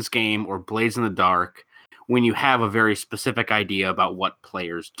Jonathan's Game or Blades in the Dark when you have a very specific idea about what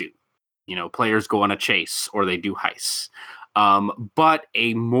players do. Players go on a chase or they do heists. But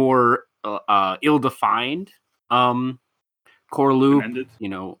a more ill-defined core loop,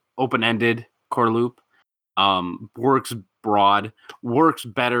 open-ended core loop, works broad, works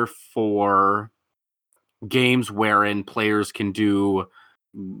better for games wherein players can do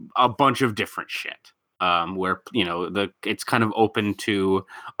a bunch of different shit. Where it's kind of open to,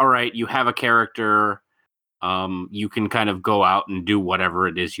 all right, you have a character, you can kind of go out and do whatever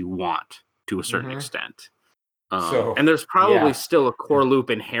it is you want to a certain extent. And there's probably still a core loop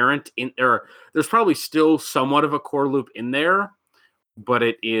inherent in, or there's probably still somewhat of a core loop in there, but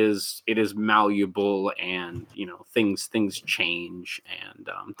it is malleable, and things change, and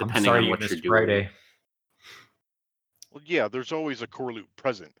depending on what you're doing. Friday. Well, yeah, there's always a core loop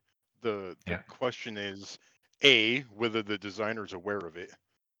present. The question is, A, whether the designer's aware of it.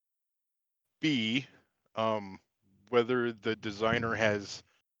 B, whether the designer has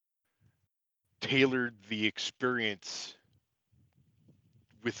tailored the experience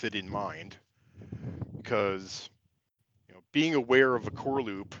with it in mind. Because being aware of a core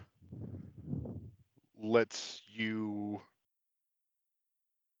loop lets you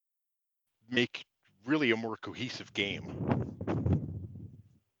make really a more cohesive game.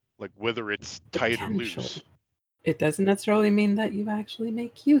 Like whether it's tight or loose. It doesn't necessarily mean that you actually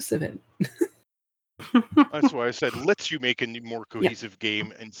make use of it. That's why I said lets you make a more cohesive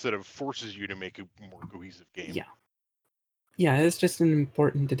game instead of forces you to make a more cohesive game. Yeah, it's just an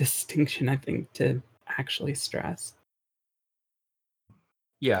important distinction, I think, to actually stress.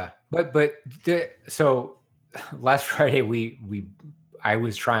 Yeah, so last Friday I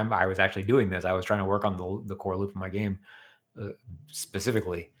was actually doing this. I was trying to work on the core loop of my game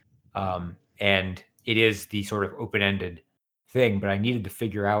specifically, and it is the sort of open-ended thing. But I needed to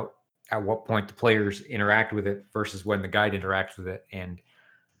figure out at what point the players interact with it versus when the guide interacts with it, and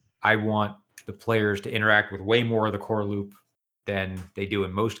I want the players to interact with way more of the core loop than they do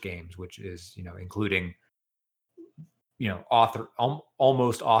in most games, which is including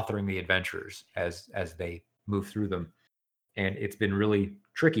almost authoring the adventures as they move through them. And it's been really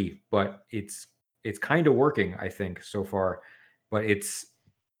tricky, but it's kind of working, I think, so far. But it's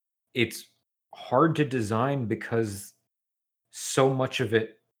hard to design because so much of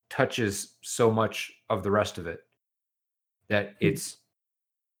it touches so much of the rest of it that it's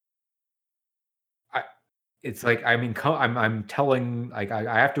like, I mean, I'm telling, like,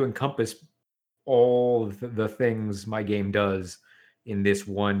 I have to encompass all the things my game does in this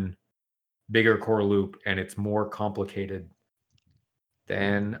one bigger core loop, and it's more complicated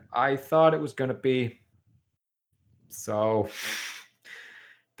than I thought it was going to be. So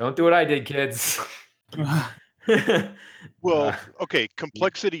don't do what I did, kids. Well, okay,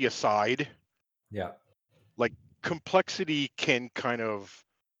 complexity aside. Yeah. Like, complexity can kind of,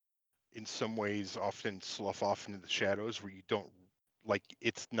 in some ways, often slough off into the shadows where you don't, like,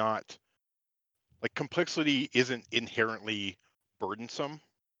 it's not, like, complexity isn't inherently burdensome.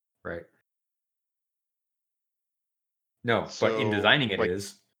 Right. No, but in designing it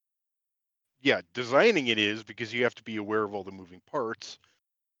is. Yeah, designing it is, because you have to be aware of all the moving parts.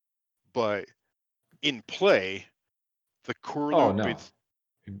 But in play, the core loop,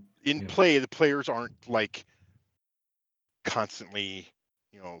 in play, the players aren't like constantly,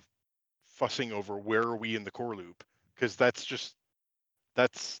 fussing over where are we in the core loop, because that's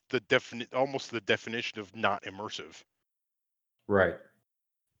the almost the definition of not immersive. Right.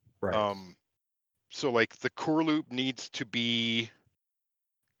 So like the core loop needs to be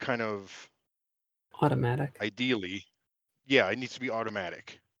kind of automatic. Ideally, yeah, it needs to be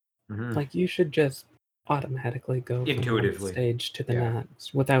automatic. Mm-hmm. Like you should just automatically go intuitively from one stage to the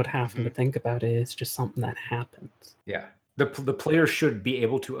next without having to think about it. It's just something that happens. Yeah. The player should be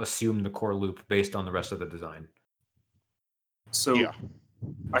able to assume the core loop based on the rest of the design. So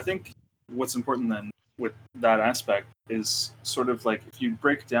I think what's important then with that aspect is sort of like if you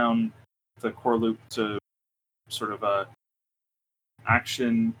break down the core loop to sort of a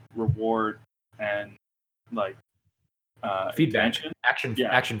action, reward, and like feedback. Action feedback.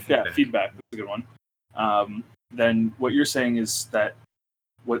 Yeah, feedback. That's a good one. Then what you're saying is that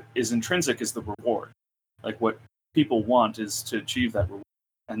what is intrinsic is the reward. Like what people want is to achieve that reward,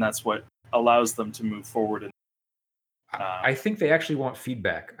 and that's what allows them to move forward. And I think they actually want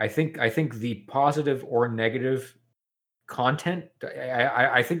feedback. I think the positive or negative content.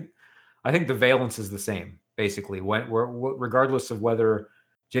 I think the valence is the same basically. Regardless of whether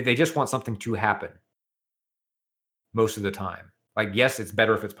they just want something to happen. Most of the time, like yes, it's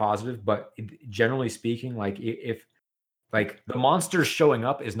better if it's positive, but generally speaking, like if like the monsters showing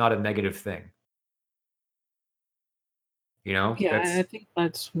up is not a negative thing. Yeah, I think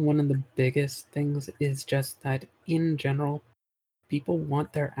that's one of the biggest things is just that in general, people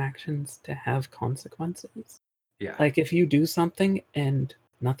want their actions to have consequences. Yeah. Like if you do something and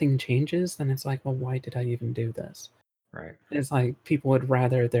nothing changes, then it's like, well, why did I even do this? Right. It's like people would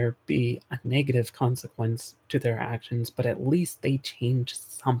rather there be a negative consequence to their actions, but at least they change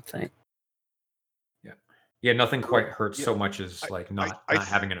something. Yeah, nothing quite hurts Yeah, so much as like not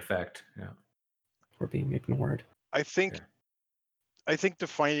having an effect. Yeah. Or being ignored. I think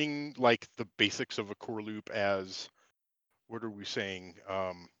defining like the basics of a core loop as, what are we saying?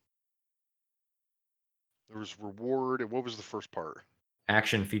 There was reward, and what was the first part?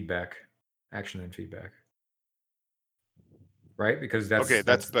 Action and feedback. Right? Because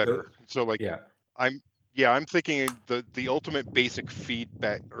that's better. So like, yeah. I'm thinking the ultimate basic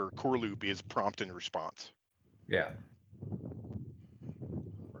feedback or core loop is prompt and response. Yeah.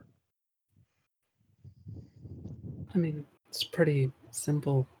 I mean, it's a pretty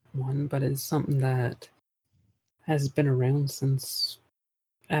simple one, but it's something that has been around since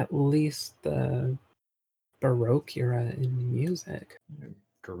at least the Baroque era in music.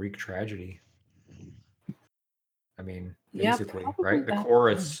 Greek tragedy. I mean, Yeah, basically, probably right? The that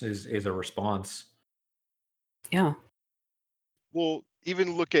chorus is a response. Yeah. Well,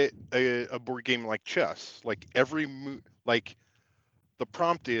 even look at a board game like chess. Like every move, like the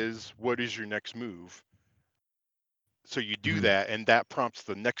prompt is, what is your next move? So you do that, and that prompts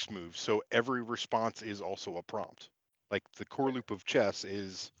the next move. So every response is also a prompt. Like the core loop of chess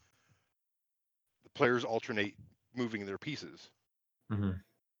is the players alternate moving their pieces. Mm-hmm.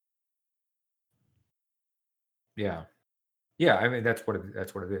 Yeah. Yeah, I mean that's what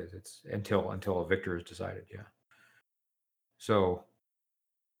it is. It's until a victor is decided. Yeah. So,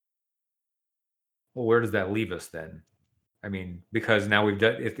 well, where does that leave us then? I mean, because now we've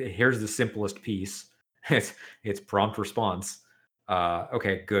done. Here's the simplest piece. It's prompt response.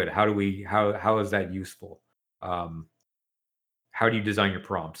 Okay, good. How is that useful? How do you design your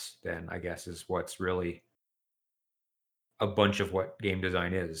prompts? Then I guess is what's really a bunch of what game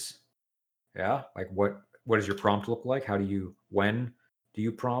design is. Yeah, like what does your prompt look like? When do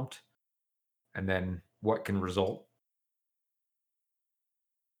you prompt? And then what can result?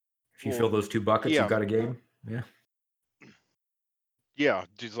 If you fill those two buckets, you've got a game. Yeah. Yeah,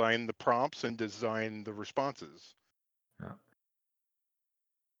 design the prompts and design the responses. Yeah.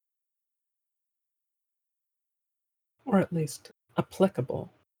 Or at least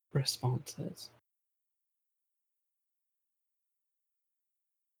applicable responses.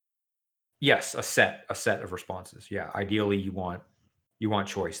 Yes, a set of responses. Yeah, ideally you want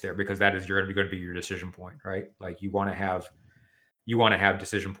choice there because that is going to be your decision point, right? Like you want to have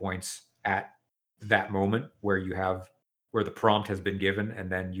decision points at that moment where the prompt has been given, and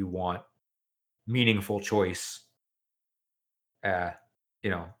then you want meaningful choice. I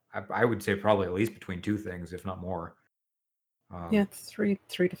would say probably at least between two things, if not more. Yeah, 3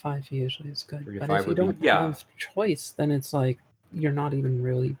 to 5 usually is good. 3 to But 5 if you would be- don't yeah. have choice, then it's like you're not even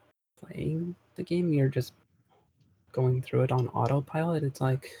really playing the game. You're just going through it on autopilot. It's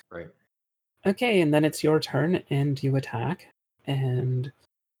like, Right. okay, and then it's your turn, and you attack, and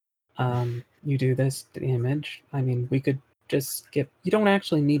you do this damage. I mean, we could just skip. You don't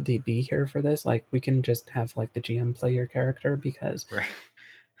actually need to be here for this. Like, we can just have like the GM play your character because. Right.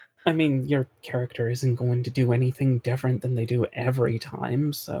 I mean, your character isn't going to do anything different than they do every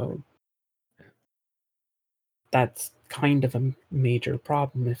time, so that's kind of a major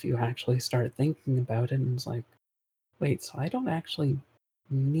problem if you actually start thinking about it. And it's like, wait, so I don't actually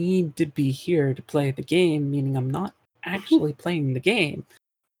need to be here to play the game, meaning I'm not actually playing the game.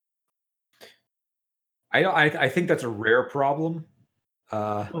 I think that's a rare problem.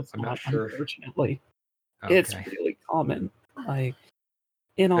 Well, I'm not sure. Unfortunately, Okay. it's really common. Like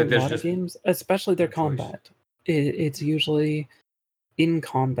in a There's lot of just games, especially their no choice. combat, it's usually in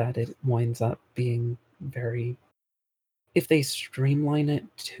combat. It winds up being very. If they streamline it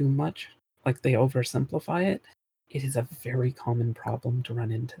too much, like they oversimplify it, it is a very common problem to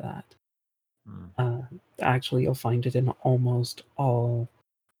run into that. Actually, you'll find it in almost all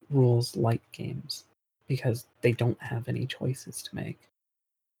rules light games because they don't have any choices to make.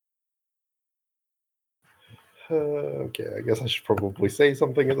 Okay, I guess I should probably say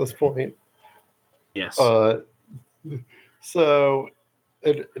something at this point. Yes. So,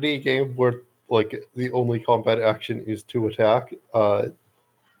 in any game where like the only combat action is to attack,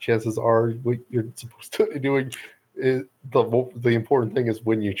 chances are what you're supposed to be doing is the important thing is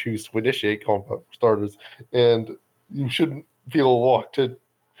when you choose to initiate combat for starters, and you shouldn't feel locked to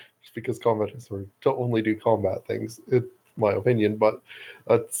just because combat is sort of to only do combat things. It's my opinion, but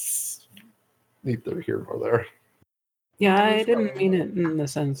that's neither here nor there. Yeah, I didn't mean it in the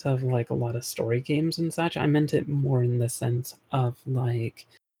sense of like a lot of story games and such. I meant it more in the sense of like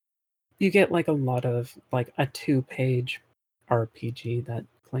you get like a lot of like a 2-page RPG that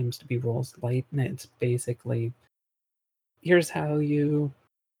claims to be rules light, and it's basically here's how you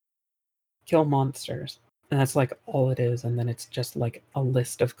kill monsters. And that's like all it is. And then it's just like a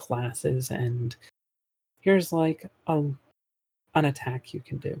list of classes, and here's like an attack you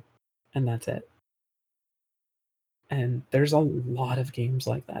can do. And that's it. And there's a lot of games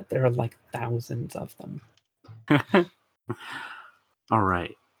like that. There are like thousands of them. All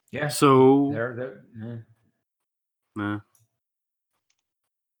right. Yeah. So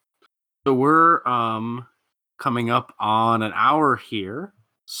So we're coming up on an hour here.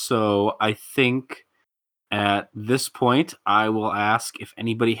 So I think at this point I will ask if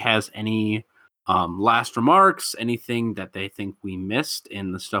anybody has any last remarks, anything that they think we missed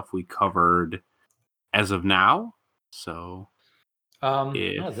in the stuff we covered as of now. So not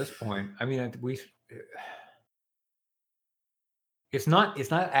at this point. I mean, it's not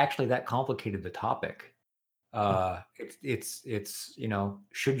actually that complicated, the topic. It's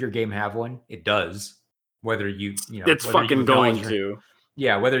should your game have one? It does. Whether it's fucking going to.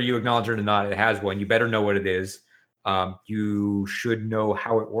 Yeah, whether you acknowledge it or not, it has one. You better know what it is. You should know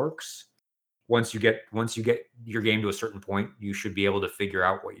how it works. Once you get your game to a certain point, you should be able to figure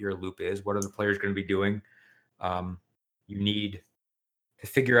out what your loop is. What are the players going to be doing? You need to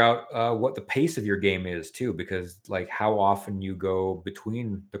figure out what the pace of your game is too, because like how often you go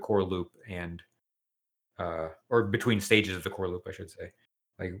between the core loop and or between stages of the core loop, I should say.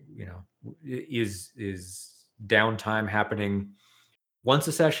 Like, is downtime happening once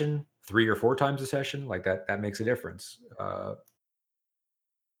a session, 3 or 4 times a session? Like that makes a difference.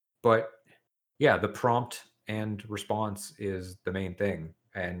 But yeah, the prompt and response is the main thing.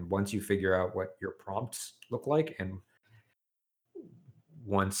 And once you figure out what your prompts look like, and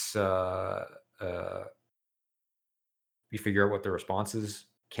once you figure out what the responses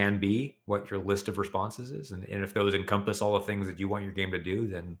can be, what your list of responses is, and if those encompass all the things that you want your game to do,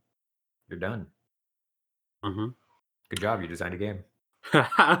 then you're done. Mm-hmm. Good job, you designed a game.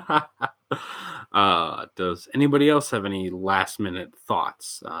 Does anybody else have any last minute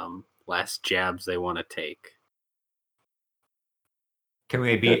thoughts, last jabs they want to take? Can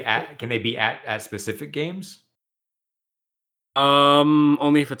they be at specific games?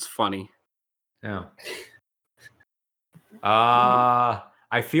 Only if it's funny. No.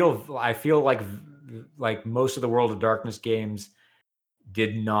 I feel like most of the World of Darkness games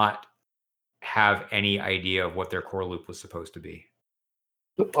did not have any idea of what their core loop was supposed to be.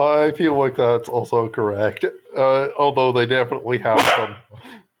 I feel like that's also correct. Although they definitely have some.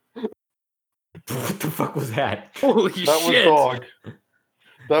 What the fuck was that? Holy shit! Was dog.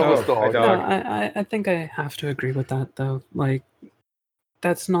 That was dog. No, I think I have to agree with that, though. Like,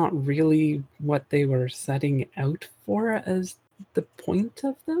 that's not really what they were setting out for as the point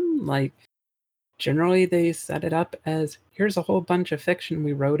of them. Like, generally they set it up as, here's a whole bunch of fiction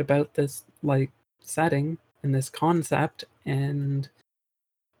we wrote about this, like, setting and this concept, and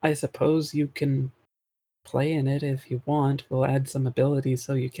I suppose you can play in it if you want. We'll add some abilities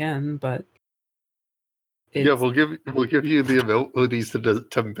so you can, but yeah, we'll give you the abilities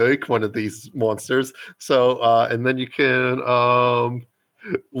to make one of these monsters. So and then you can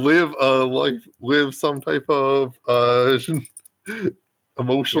live some type of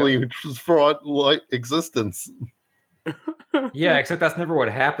emotionally fraught like existence. Yeah, except that's never what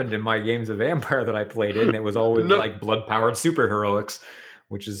happened in my games of Vampire that I played in. It was always like blood-powered superheroics,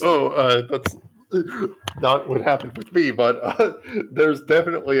 which is that's not what happened with me. But there's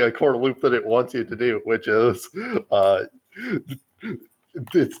definitely a core loop that it wants you to do, which is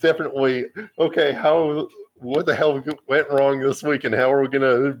it's definitely okay. What the hell went wrong this week, and how are we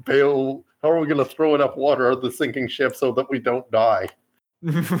gonna bail? How are we gonna throw enough water at the sinking ship so that we don't die?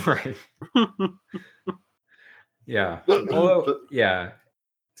 Right. Yeah. Although, yeah.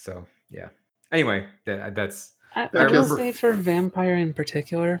 So, yeah. Anyway, that's. I will say for Vampire in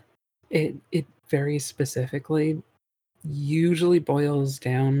particular, it very specifically usually boils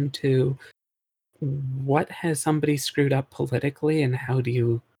down to what has somebody screwed up politically, and how do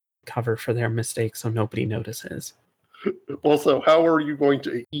you cover for their mistakes so nobody notices. Also, how are you going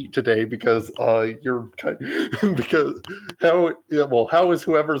to eat today? Because how is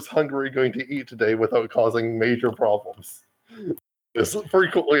whoever's hungry going to eat today without causing major problems? It's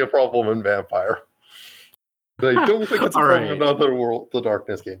frequently a problem in Vampire. I don't think it's a problem in other World of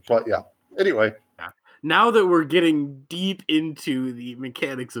Darkness games, but yeah. Anyway. Now that we're getting deep into the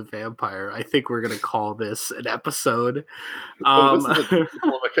mechanics of Vampire, I think we're going to call this an episode. This is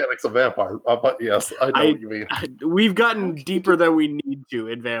the mechanics of Vampire, but yes, I know what you mean. We've gotten deeper than we need to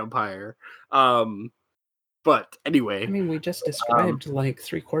in Vampire. But anyway. I mean, we just described like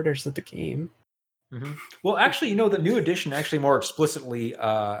 3/4 of the game. Mm-hmm. Well, actually, the new edition actually more explicitly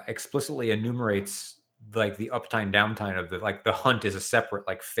enumerates like the uptime downtime of the hunt is a separate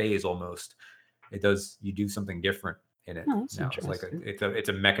like phase almost. You do something different in it Oh, that's now. It's like interesting. it's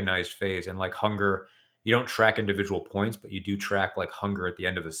a mechanized phase, and like hunger, you don't track individual points, but you do track like hunger at the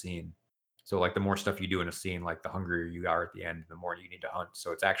end of a scene. So like the more stuff you do in a scene, like the hungrier you are at the end, the more you need to hunt.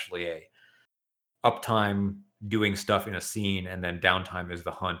 So it's actually a uptime doing stuff in a scene, and then downtime is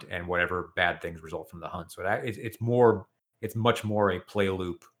the hunt and whatever bad things result from the hunt. So it's much more a play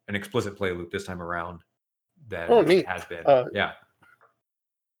loop, an explicit play loop this time around than it has been. Yeah.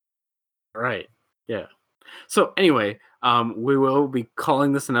 Right. Yeah. So anyway, we will be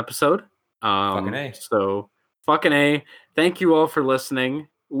calling this an episode. Fucking A. So fucking A. Thank you all for listening.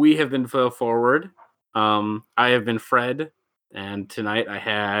 We have been Flail Forward. I have been Fred, and tonight I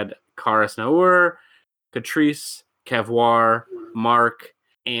had Karis Noor, Catrice, Cavoir, Mark,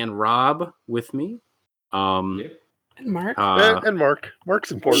 and Rob with me. And Mark. And Mark.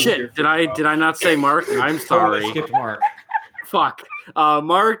 Mark's important. Shit, did I not say Mark? I'm sorry. Skipped Mark. Fuck.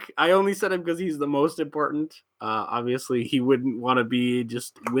 Mark, I only said him because he's the most important. Obviously, he wouldn't want to be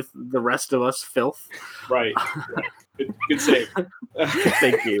just with the rest of us filth. Right. Good save.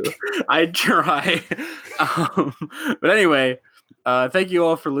 Thank you. I try. But anyway, thank you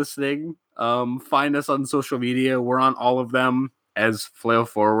all for listening. Find us on social media. We're on all of them as Flail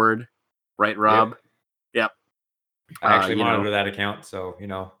Forward. Right, Rob? Yep. I actually monitor that account, so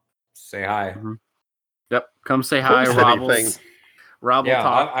say hi. Mm-hmm. Yep. Come say hi, Rob will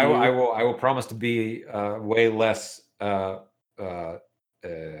talk. I will promise to be way less less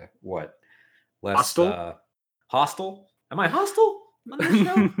hostile. Hostile? Am I hostile on this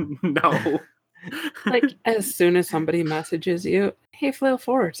show? No. Like as soon as somebody messages you, hey Flail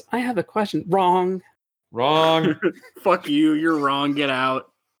Forwards, I have a question. Wrong. Fuck you. You're wrong. Get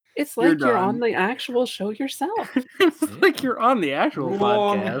out. It's like you're on the actual show yourself. It's like you're on the actual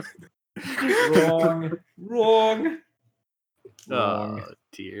podcast. Wrong. Oh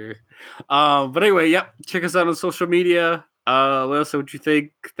dear. But anyway, yep. Check us out on social media. Let us know what you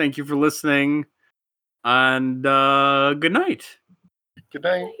think. Thank you for listening. And good night. Good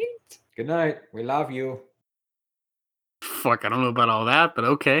night. Good night. We love you. Fuck, I don't know about all that, but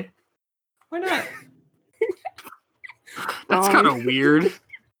okay. Why not? That's kind of weird.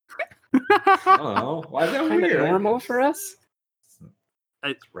 I don't know. Why is that Kind weird? of normal for us.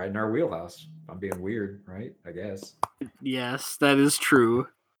 It's right in our wheelhouse. I'm being weird, right? I guess. Yes, that is true.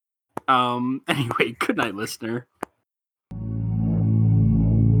 Anyway, good night, listener.